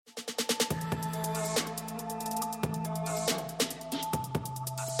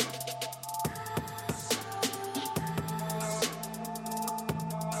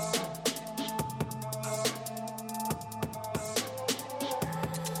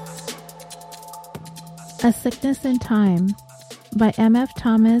A Sickness in Time by M.F.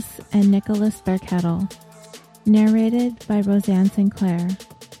 Thomas and Nicholas Thurkettle. Narrated by Roseanne Sinclair.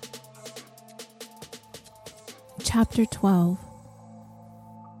 Chapter 12.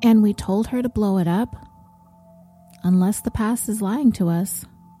 And we told her to blow it up? Unless the past is lying to us.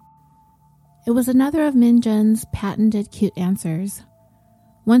 It was another of Min-jun's patented cute answers.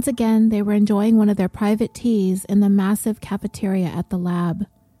 Once again, they were enjoying one of their private teas in the massive cafeteria at the lab.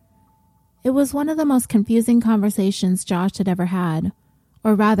 It was one of the most confusing conversations Josh had ever had,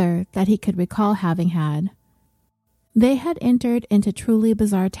 or rather, that he could recall having had. They had entered into truly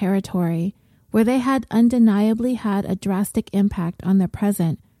bizarre territory, where they had undeniably had a drastic impact on their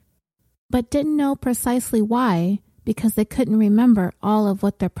present, but didn't know precisely why, because they couldn't remember all of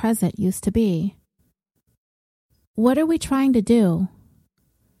what their present used to be. What are we trying to do?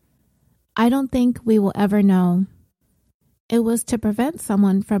 I don't think we will ever know. It was to prevent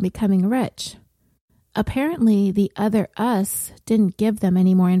someone from becoming rich. Apparently, the other us didn't give them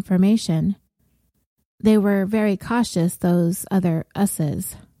any more information. They were very cautious, those other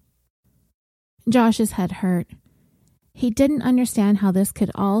us's. Josh's head hurt. He didn't understand how this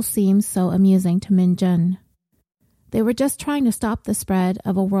could all seem so amusing to Min-jun. They were just trying to stop the spread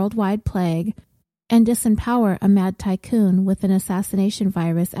of a worldwide plague and disempower a mad tycoon with an assassination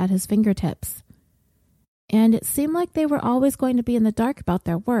virus at his fingertips. And it seemed like they were always going to be in the dark about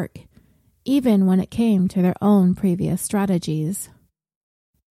their work, even when it came to their own previous strategies.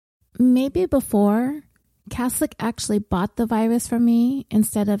 Maybe before, Kaslik actually bought the virus from me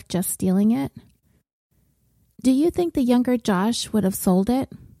instead of just stealing it. Do you think the younger Josh would have sold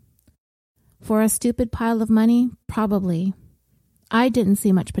it? For a stupid pile of money? Probably. I didn't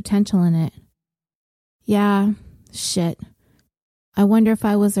see much potential in it. Yeah, shit. I wonder if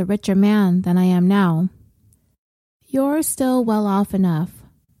I was a richer man than I am now. You're still well off enough.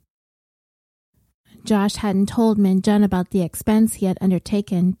 Josh hadn't told Min-jun about the expense he had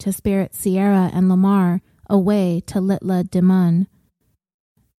undertaken to spirit Sierra and Lamar away to Litla Dimun.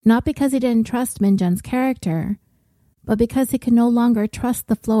 Not because he didn't trust Min-jun's character, but because he could no longer trust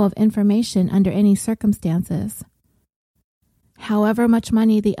the flow of information under any circumstances. However much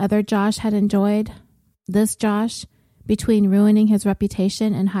money the other Josh had enjoyed, this Josh, between ruining his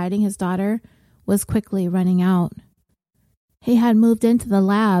reputation and hiding his daughter, was quickly running out. He had moved into the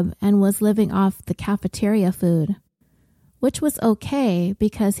lab and was living off the cafeteria food, which was okay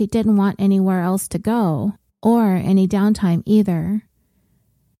because he didn't want anywhere else to go, or any downtime either.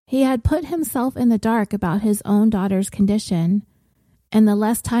 He had put himself in the dark about his own daughter's condition, and the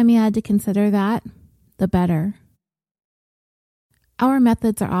less time he had to consider that, the better. Our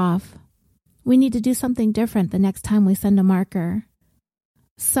methods are off. We need to do something different the next time we send a marker.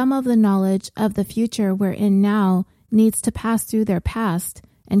 Some of the knowledge of the future we're in now needs to pass through their past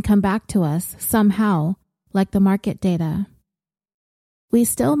and come back to us somehow, like the market data. We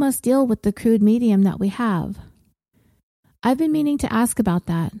still must deal with the crude medium that we have. I've been meaning to ask about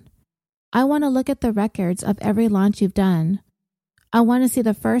that. I want to look at the records of every launch you've done. I want to see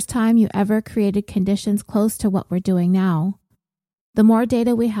the first time you ever created conditions close to what we're doing now. The more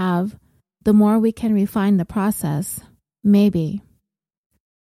data we have, the more we can refine the process. Maybe.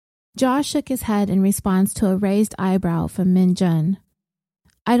 Josh shook his head in response to a raised eyebrow from Min-jun.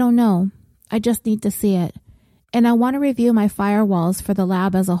 I don't know. I just need to see it. And I want to review my firewalls for the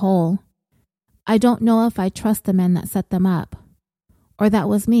lab as a whole. I don't know if I trust the men that set them up. Or that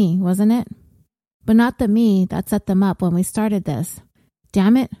was me, wasn't it? But not the me that set them up when we started this.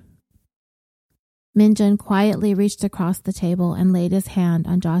 Damn it. Min-jun quietly reached across the table and laid his hand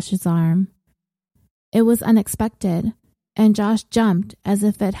on Josh's arm. It was unexpected, and Josh jumped as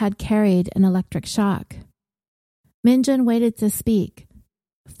if it had carried an electric shock. Min-jun waited to speak,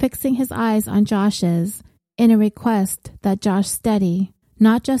 fixing his eyes on Josh's in a request that Josh steady,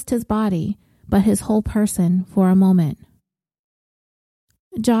 not just his body, but his whole person for a moment.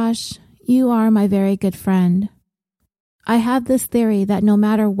 Josh, you are my very good friend. I have this theory that no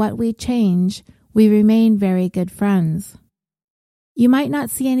matter what we change, we remain very good friends. You might not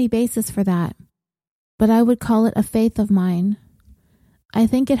see any basis for that, but I would call it a faith of mine. I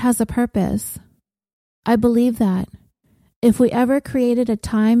think it has a purpose. I believe that if we ever created a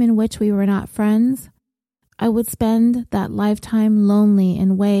time in which we were not friends, I would spend that lifetime lonely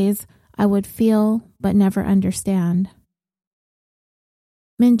in ways I would feel but never understand.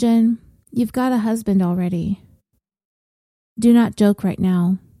 Min-jun, you've got a husband already. Do not joke right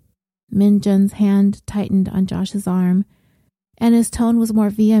now. Min-jun's hand tightened on Josh's arm, and his tone was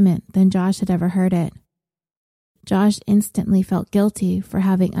more vehement than Josh had ever heard it. Josh instantly felt guilty for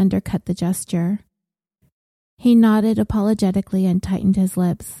having undercut the gesture. He nodded apologetically and tightened his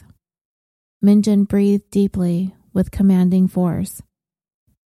lips. Minjun breathed deeply with commanding force.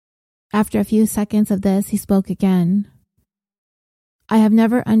 After a few seconds of this, he spoke again. I have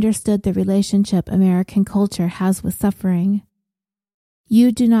never understood the relationship American culture has with suffering.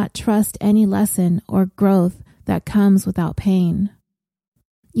 You do not trust any lesson or growth that comes without pain.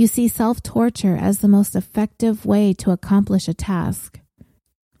 You see self-torture as the most effective way to accomplish a task.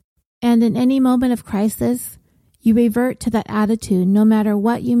 And in any moment of crisis, you revert to that attitude no matter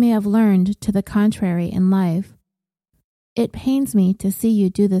what you may have learned to the contrary in life. It pains me to see you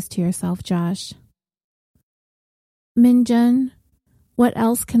do this to yourself, Josh. Minjun, what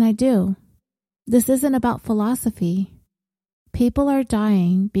else can I do? This isn't about philosophy. People are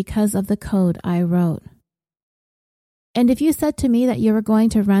dying because of the code I wrote. And if you said to me that you were going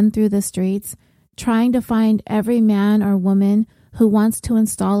to run through the streets, trying to find every man or woman who wants to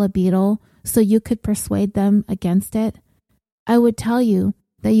install a beetle so you could persuade them against it, I would tell you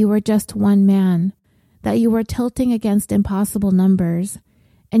that you were just one man, that you were tilting against impossible numbers,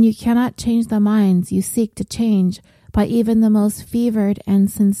 and you cannot change the minds you seek to change by even the most fevered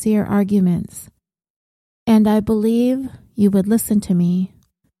and sincere arguments. And I believe you would listen to me.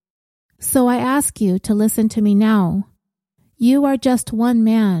 So I ask you to listen to me now. You are just one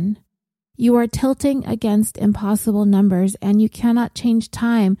man. You are tilting against impossible numbers, and you cannot change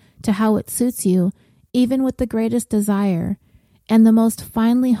time to how it suits you, even with the greatest desire and the most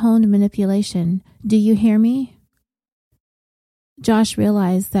finely honed manipulation. Do you hear me? Josh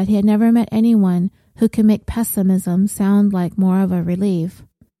realized that he had never met anyone who could make pessimism sound like more of a relief.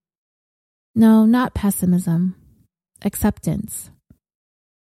 No, not pessimism. Acceptance.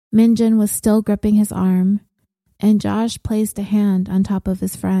 Minjun was still gripping his arm, and Josh placed a hand on top of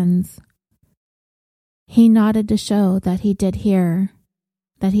his friend's. He nodded to show that he did hear,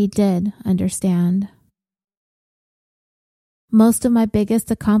 that he did understand. Most of my biggest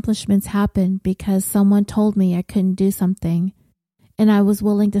accomplishments happened because someone told me I couldn't do something, and I was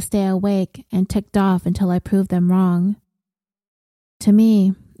willing to stay awake and ticked off until I proved them wrong. To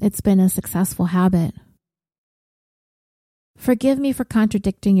me, it's been a successful habit. Forgive me for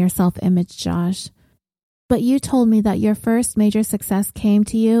contradicting your self-image, Josh, but you told me that your first major success came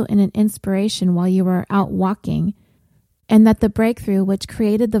to you in an inspiration while you were out walking, and that the breakthrough which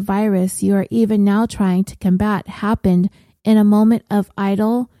created the virus you are even now trying to combat happened in a moment of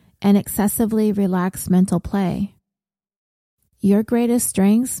idle and excessively relaxed mental play. Your greatest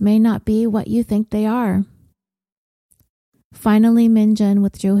strengths may not be what you think they are. Finally, Minjun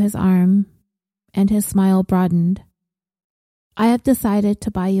withdrew his arm, and his smile broadened. I have decided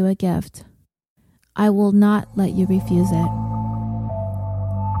to buy you a gift. I will not let you refuse it.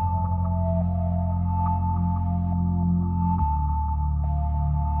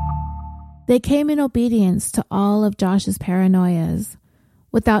 They came in obedience to all of Josh's paranoias,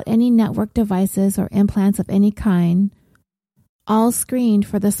 without any network devices or implants of any kind, all screened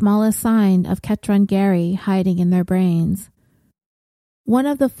for the smallest sign of Ketron Gary hiding in their brains. One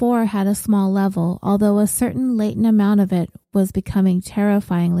of the four had a small level, although a certain latent amount of it was becoming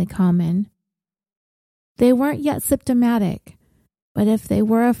terrifyingly common. They weren't yet symptomatic, but if they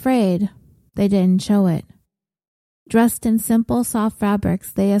were afraid, they didn't show it. Dressed in simple, soft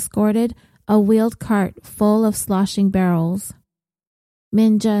fabrics, they escorted a wheeled cart full of sloshing barrels.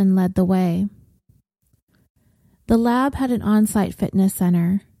 Minjun led the way. The lab had an on-site fitness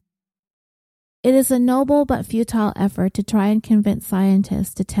center. It is a noble but futile effort to try and convince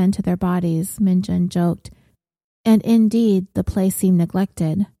scientists to tend to their bodies, Minjun joked, and indeed the place seemed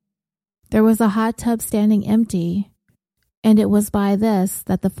neglected. There was a hot tub standing empty, and it was by this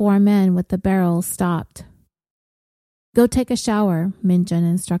that the four men with the barrels stopped. Go take a shower, Minjun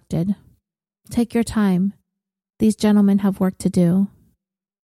instructed. Take your time. These gentlemen have work to do.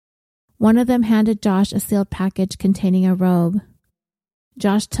 One of them handed Josh a sealed package containing a robe.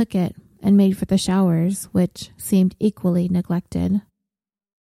 Josh took it and made for the showers, which seemed equally neglected.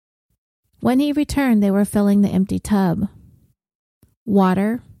 When he returned, they were filling the empty tub.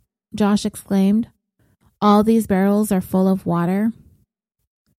 Water? Josh exclaimed. All these barrels are full of water?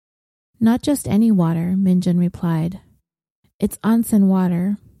 Not just any water, Minjun replied. It's onsen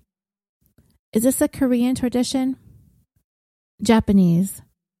water. Is this a Korean tradition? Japanese.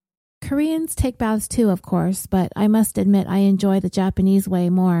 Koreans take baths too, of course, but I must admit I enjoy the Japanese way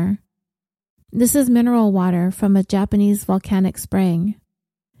more. This is mineral water from a Japanese volcanic spring.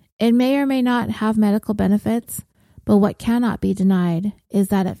 It may or may not have medical benefits, but what cannot be denied is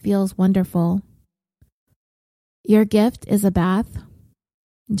that it feels wonderful. Your gift is a bath?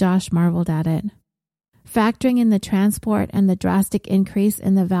 Josh marveled at it. Factoring in the transport and the drastic increase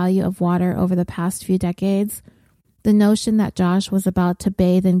in the value of water over the past few decades, the notion that Josh was about to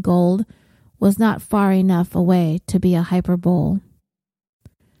bathe in gold was not far enough away to be a hyperbole.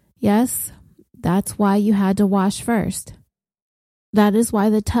 Yes, that's why you had to wash first. That is why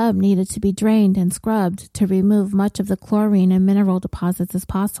the tub needed to be drained and scrubbed to remove much of the chlorine and mineral deposits as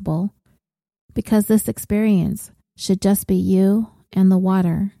possible, because this experience should just be you and the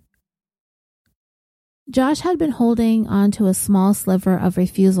water. Josh had been holding on to a small sliver of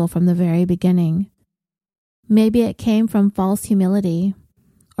refusal from the very beginning. Maybe it came from false humility,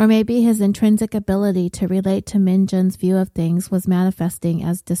 or maybe his intrinsic ability to relate to Minjun's view of things was manifesting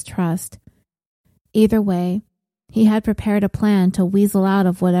as distrust. Either way, he had prepared a plan to weasel out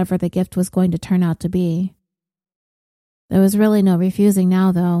of whatever the gift was going to turn out to be. There was really no refusing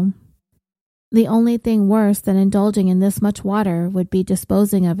now, though. The only thing worse than indulging in this much water would be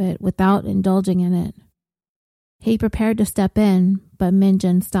disposing of it without indulging in it. He prepared to step in, but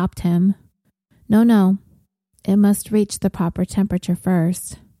Minjun stopped him. No, it must reach the proper temperature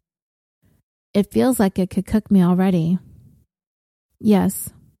first. It feels like it could cook me already. Yes,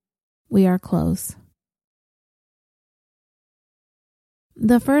 we are close.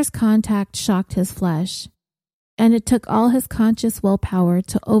 The first contact shocked his flesh, and it took all his conscious willpower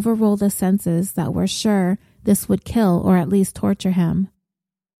to overrule the senses that were sure this would kill or at least torture him.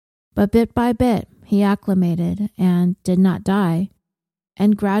 But bit by bit, he acclimated and did not die,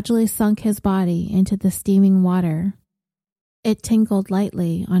 and gradually sunk his body into the steaming water. It tingled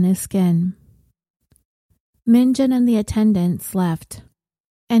lightly on his skin. Minjun and the attendants left,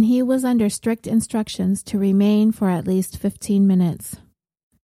 and he was under strict instructions to remain for at least 15 minutes.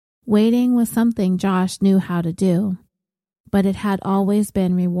 Waiting was something Josh knew how to do, but it had always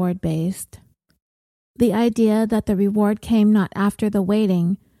been reward-based. The idea that the reward came not after the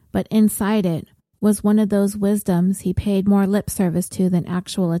waiting, but inside it, was one of those wisdoms he paid more lip service to than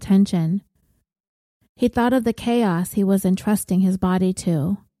actual attention. He thought of the chaos he was entrusting his body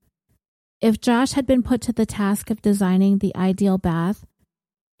to. If Josh had been put to the task of designing the ideal bath,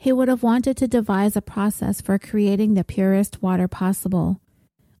 he would have wanted to devise a process for creating the purest water possible,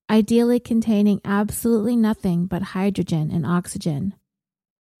 ideally containing absolutely nothing but hydrogen and oxygen.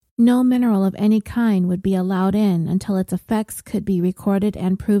 No mineral of any kind would be allowed in until its effects could be recorded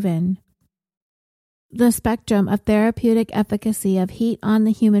and proven. The spectrum of therapeutic efficacy of heat on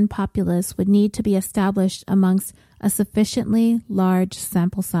the human populace would need to be established amongst a sufficiently large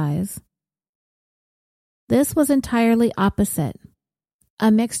sample size. This was entirely opposite. A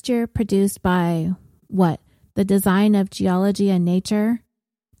mixture produced by, the design of geology and nature,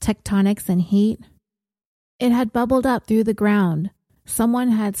 tectonics and heat? It had bubbled up through the ground.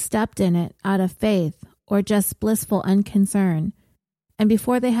 Someone had stepped in it out of faith or just blissful unconcern, and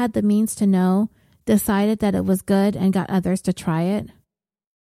before they had the means to know, decided that it was good and got others to try it.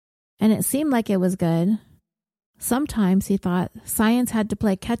 And it seemed like it was good. Sometimes, he thought, science had to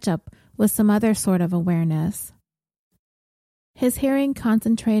play catch-up with some other sort of awareness. His hearing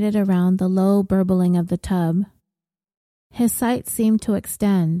concentrated around the low burbling of the tub. His sight seemed to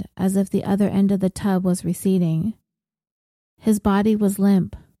extend, as if the other end of the tub was receding. His body was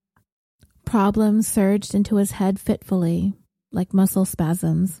limp. Problems surged into his head fitfully, like muscle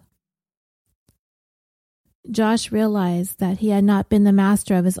spasms. Josh realized that he had not been the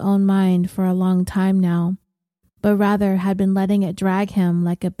master of his own mind for a long time now, but rather had been letting it drag him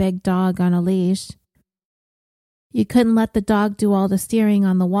like a big dog on a leash. You couldn't let the dog do all the steering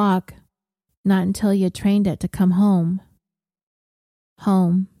on the walk, not until you trained it to come home.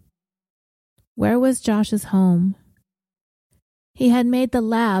 Home. Where was Josh's home? He had made the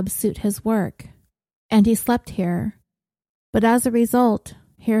lab suit his work, and he slept here. But as a result,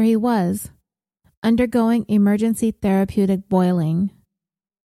 here he was, undergoing emergency therapeutic boiling.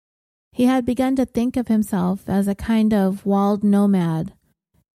 He had begun to think of himself as a kind of walled nomad,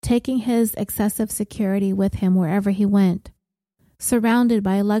 taking his excessive security with him wherever he went, surrounded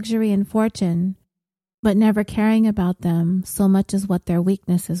by luxury and fortune, but never caring about them so much as what their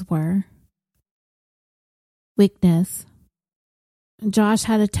weaknesses were. Weakness. Josh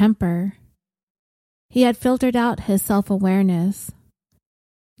had a temper. He had filtered out his self-awareness.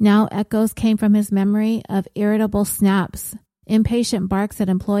 Now echoes came from his memory of irritable snaps, impatient barks at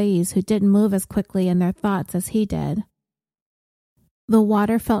employees who didn't move as quickly in their thoughts as he did. The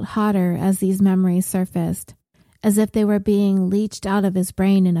water felt hotter as these memories surfaced, as if they were being leached out of his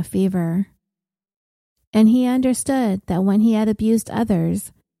brain in a fever. And he understood that when he had abused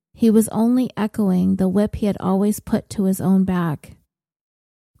others, he was only echoing the whip he had always put to his own back.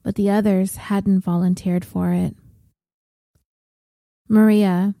 But the others hadn't volunteered for it.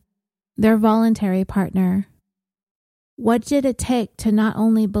 Maria, their voluntary partner. What did it take to not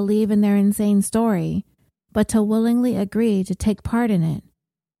only believe in their insane story, but to willingly agree to take part in it,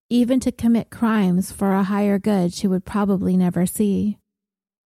 even to commit crimes for a higher good she would probably never see.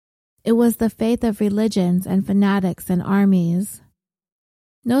 It was the faith of religions and fanatics and armies.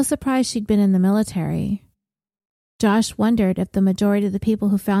 No surprise she'd been in the military. Josh wondered if the majority of the people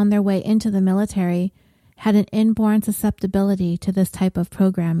who found their way into the military had an inborn susceptibility to this type of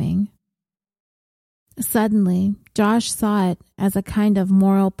programming. Suddenly, Josh saw it as a kind of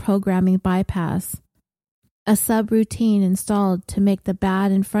moral programming bypass, a subroutine installed to make the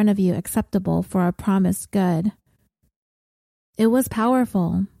bad in front of you acceptable for a promised good. It was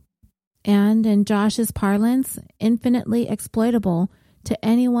powerful, and, in Josh's parlance, infinitely exploitable to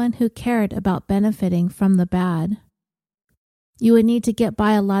anyone who cared about benefiting from the bad. You would need to get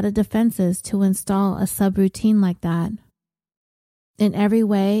by a lot of defenses to install a subroutine like that. In every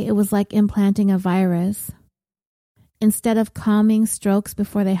way, it was like implanting a virus. Instead of calming strokes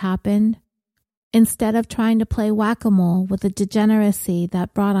before they happened, instead of trying to play whack-a-mole with the degeneracy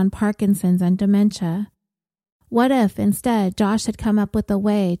that brought on Parkinson's and dementia, what if instead Josh had come up with a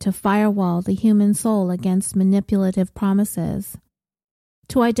way to firewall the human soul against manipulative promises,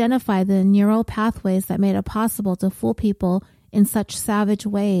 to identify the neural pathways that made it possible to fool people in such savage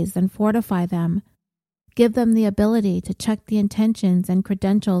ways and fortify them, give them the ability to check the intentions and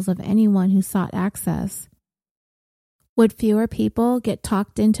credentials of anyone who sought access? Would fewer people get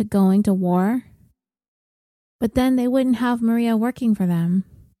talked into going to war? But then they wouldn't have Maria working for them.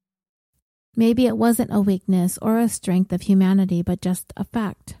 Maybe it wasn't a weakness or a strength of humanity, but just a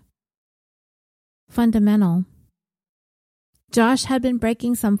fact. Fundamental. Josh had been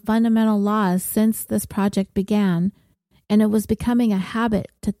breaking some fundamental laws since this project began, and it was becoming a habit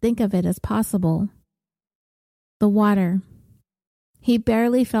to think of it as possible. The water. He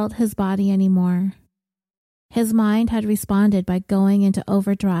barely felt his body anymore. His mind had responded by going into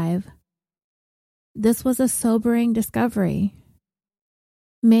overdrive. This was a sobering discovery.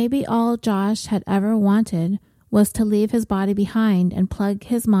 Maybe all Josh had ever wanted was to leave his body behind and plug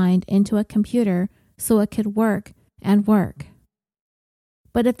his mind into a computer so it could work and work.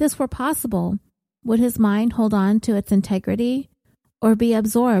 But if this were possible, would his mind hold on to its integrity or be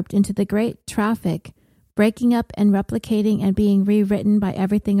absorbed into the great traffic, breaking up and replicating and being rewritten by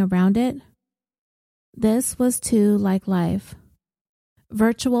everything around it? This was too like life.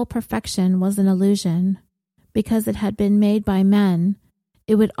 Virtual perfection was an illusion. Because it had been made by men,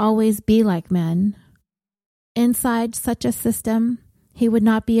 it would always be like men. Inside such a system, he would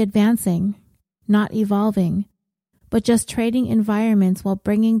not be advancing, not evolving, but just trading environments while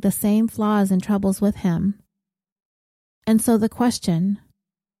bringing the same flaws and troubles with him. And so the question,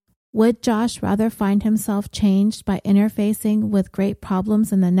 would Josh rather find himself changed by interfacing with great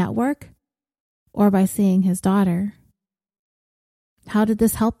problems in the network, or by seeing his daughter? How did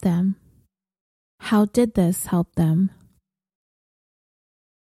this help them? How did this help them?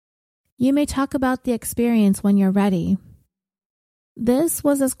 You may talk about the experience when you're ready. This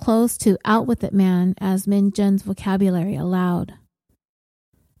was as close to out with it man as Min Jun's vocabulary allowed.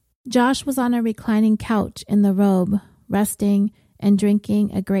 Josh was on a reclining couch in the robe, resting and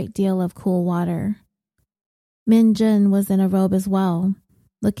drinking a great deal of cool water. Min Jun was in a robe as well,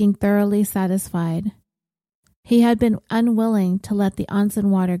 looking thoroughly satisfied. He had been unwilling to let the onsen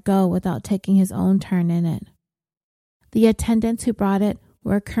water go without taking his own turn in it. The attendants who brought it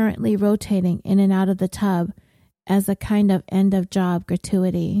were currently rotating in and out of the tub as a kind of end-of-job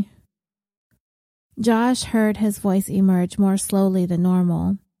gratuity. Josh heard his voice emerge more slowly than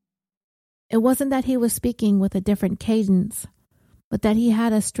normal. It wasn't that he was speaking with a different cadence, but that he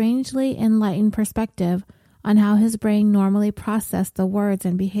had a strangely enlightened perspective on how his brain normally processed the words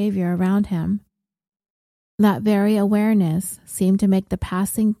and behavior around him. That very awareness seemed to make the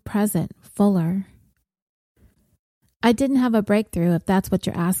passing present fuller. I didn't have a breakthrough, if that's what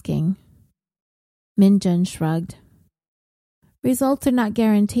you're asking. Min Jun shrugged. Results are not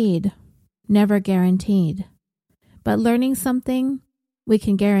guaranteed, never guaranteed. But learning something, we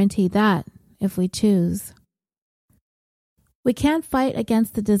can guarantee that if we choose. We can't fight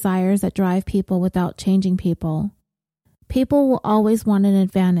against the desires that drive people without changing people. People will always want an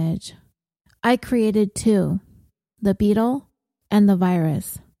advantage. I created two, the beetle and the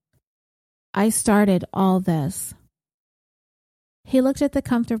virus. I started all this. He looked at the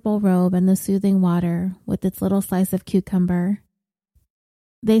comfortable robe and the soothing water with its little slice of cucumber.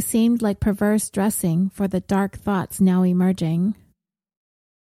 They seemed like perverse dressing for the dark thoughts now emerging.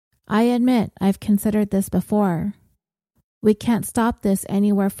 I admit I've considered this before. We can't stop this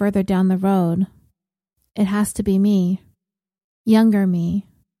anywhere further down the road. It has to be me. Younger me.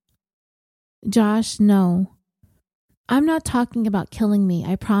 Josh, no. I'm not talking about killing me,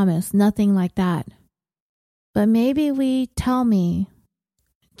 I promise, nothing like that. But maybe we tell me.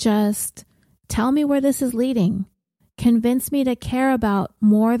 Just tell me where this is leading. Convince me to care about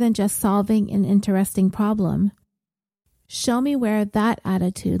more than just solving an interesting problem. Show me where that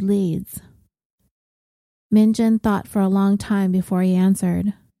attitude leads. Minjin thought for a long time before he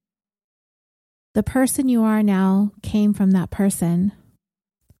answered. The person you are now came from that person.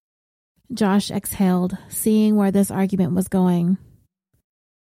 Josh exhaled, seeing where this argument was going.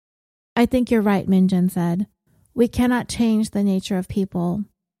 I think you're right, Minjin said. We cannot change the nature of people.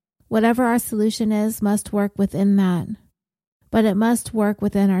 Whatever our solution is must work within that. But it must work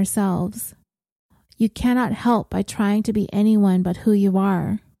within ourselves. You cannot help by trying to be anyone but who you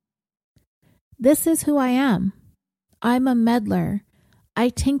are. This is who I am. I'm a meddler. I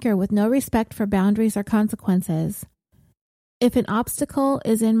tinker with no respect for boundaries or consequences. If an obstacle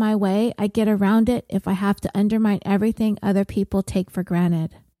is in my way, I get around it if I have to undermine everything other people take for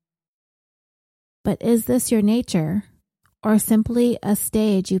granted. But is this your nature, or simply a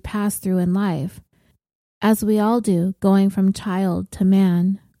stage you pass through in life, as we all do, going from child to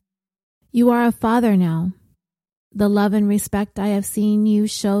man? You are a father now. The love and respect I have seen you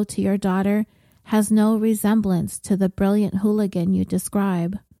show to your daughter has no resemblance to the brilliant hooligan you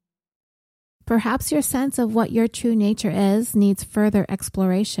describe. Perhaps your sense of what your true nature is needs further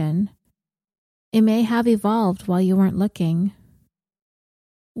exploration. It may have evolved while you weren't looking.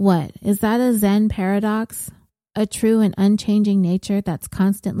 What, is that a Zen paradox? A true and unchanging nature that's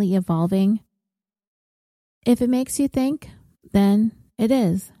constantly evolving? If it makes you think, then it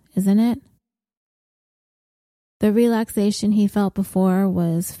is, isn't it? The relaxation he felt before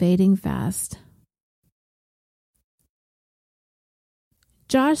was fading fast.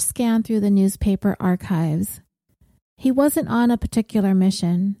 Josh scanned through the newspaper archives. He wasn't on a particular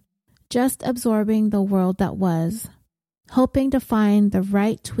mission, just absorbing the world that was, hoping to find the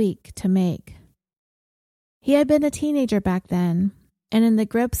right tweak to make. He had been a teenager back then, and in the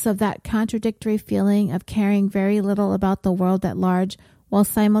grips of that contradictory feeling of caring very little about the world at large while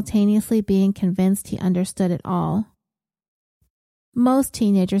simultaneously being convinced he understood it all. Most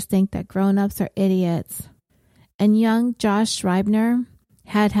teenagers think that grown-ups are idiots, and young Josh Schreibner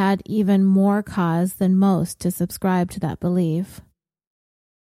had even more cause than most to subscribe to that belief.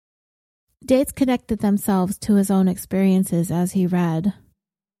 Dates connected themselves to his own experiences as he read.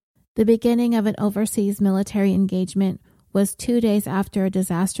 The beginning of an overseas military engagement was 2 days after a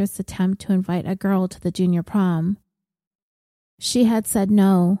disastrous attempt to invite a girl to the junior prom. She had said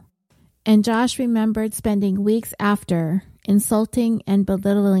no, and Josh remembered spending weeks after insulting and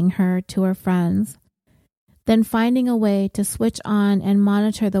belittling her to her friends, then finding a way to switch on and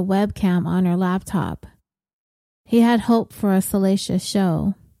monitor the webcam on her laptop. He had hoped for a salacious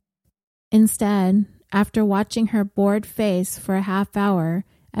show. Instead, after watching her bored face for a half hour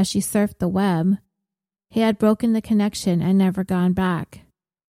as she surfed the web, he had broken the connection and never gone back,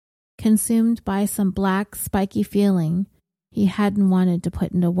 consumed by some black, spiky feeling he hadn't wanted to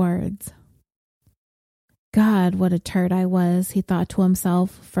put into words. God, what a turd I was, he thought to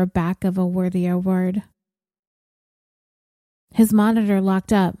himself, for back of a worthier word. His monitor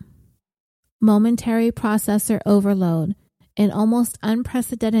locked up. Momentary processor overload, an almost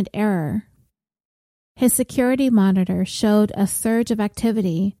unprecedented error. His security monitor showed a surge of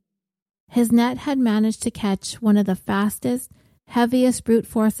activity. His net had managed to catch one of the fastest, heaviest brute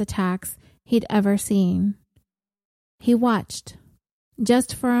force attacks he'd ever seen. He watched,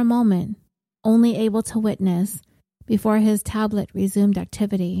 just for a moment, only able to witness, before his tablet resumed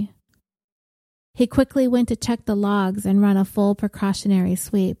activity. He quickly went to check the logs and run a full precautionary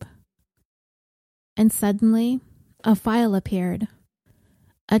sweep. And suddenly, a file appeared.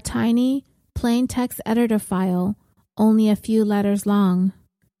 A tiny, plain text editor file, only a few letters long.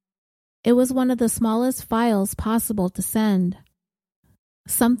 It was one of the smallest files possible to send.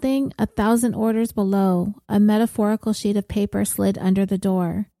 Something 1,000 orders below, a metaphorical sheet of paper slid under the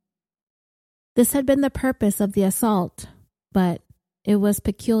door. This had been the purpose of the assault, but it was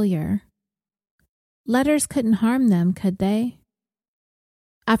peculiar. Letters couldn't harm them, could they?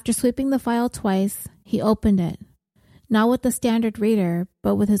 After sweeping the file twice, he opened it, not with the standard reader,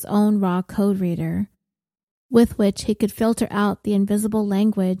 but with his own raw code reader, with which he could filter out the invisible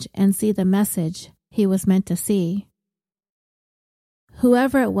language and see the message he was meant to see.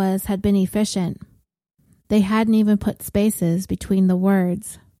 Whoever it was had been efficient. They hadn't even put spaces between the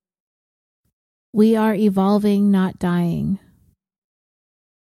words. We are evolving, not dying.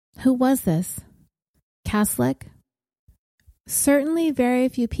 Who was this? Kaslik? Certainly very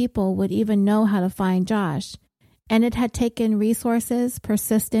few people would even know how to find Josh, and it had taken resources,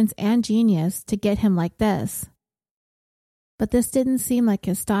 persistence, and genius to get him like this. But this didn't seem like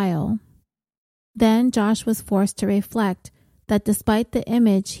his style. Then Josh was forced to reflect that despite the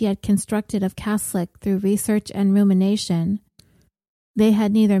image he had constructed of Kaslik through research and rumination, they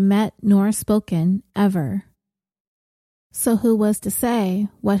had neither met nor spoken ever. So who was to say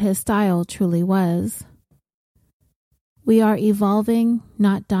what his style truly was? We are evolving,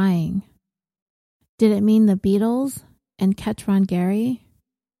 not dying. Did it mean the Beatles and Ketron Gary?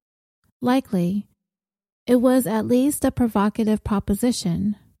 Likely. It was at least a provocative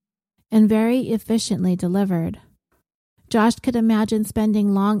proposition, and very efficiently delivered. Josh could imagine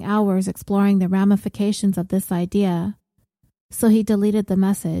spending long hours exploring the ramifications of this idea, so he deleted the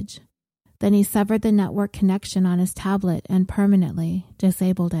message. Then he severed the network connection on his tablet and permanently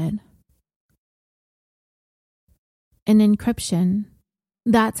disabled it. An encryption.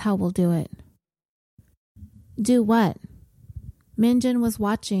 That's how we'll do it. Do what? Minjin was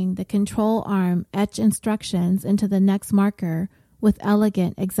watching the control arm etch instructions into the next marker with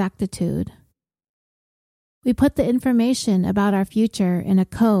elegant exactitude. We put the information about our future in a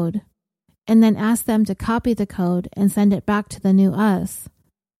code and then ask them to copy the code and send it back to the new us.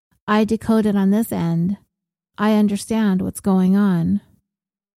 I decode it on this end. I understand what's going on.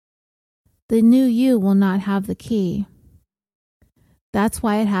 The new you will not have the key. That's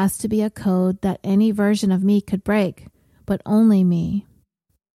why it has to be a code that any version of me could break, but only me.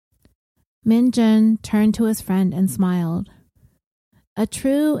 Minjin turned to his friend and smiled. A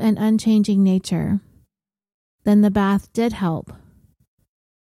true and unchanging nature. Then the bath did help.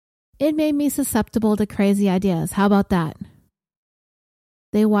 It made me susceptible to crazy ideas. How about that?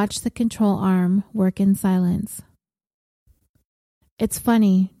 They watched the control arm work in silence. It's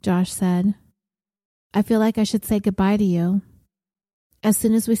funny, Josh said. I feel like I should say goodbye to you. As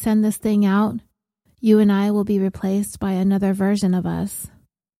soon as we send this thing out, you and I will be replaced by another version of us.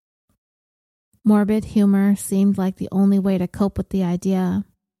 Morbid humor seemed like the only way to cope with the idea.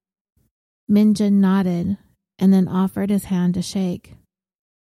 Minjin nodded and then offered his hand to shake.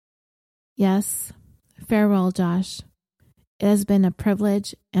 Yes, farewell, Josh. It has been a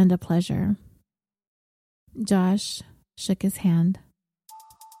privilege and a pleasure. Josh shook his hand.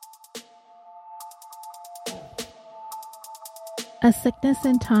 A Sickness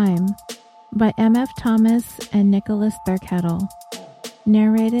in Time by M.F. Thomas and Nicholas Thurkettle.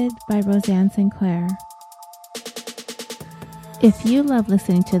 Narrated by Roseanne Sinclair. If you love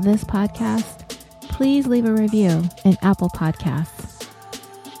listening to this podcast, please leave a review in Apple Podcasts.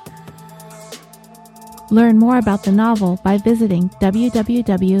 Learn more about the novel by visiting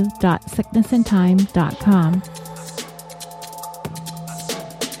www.sicknessintime.com.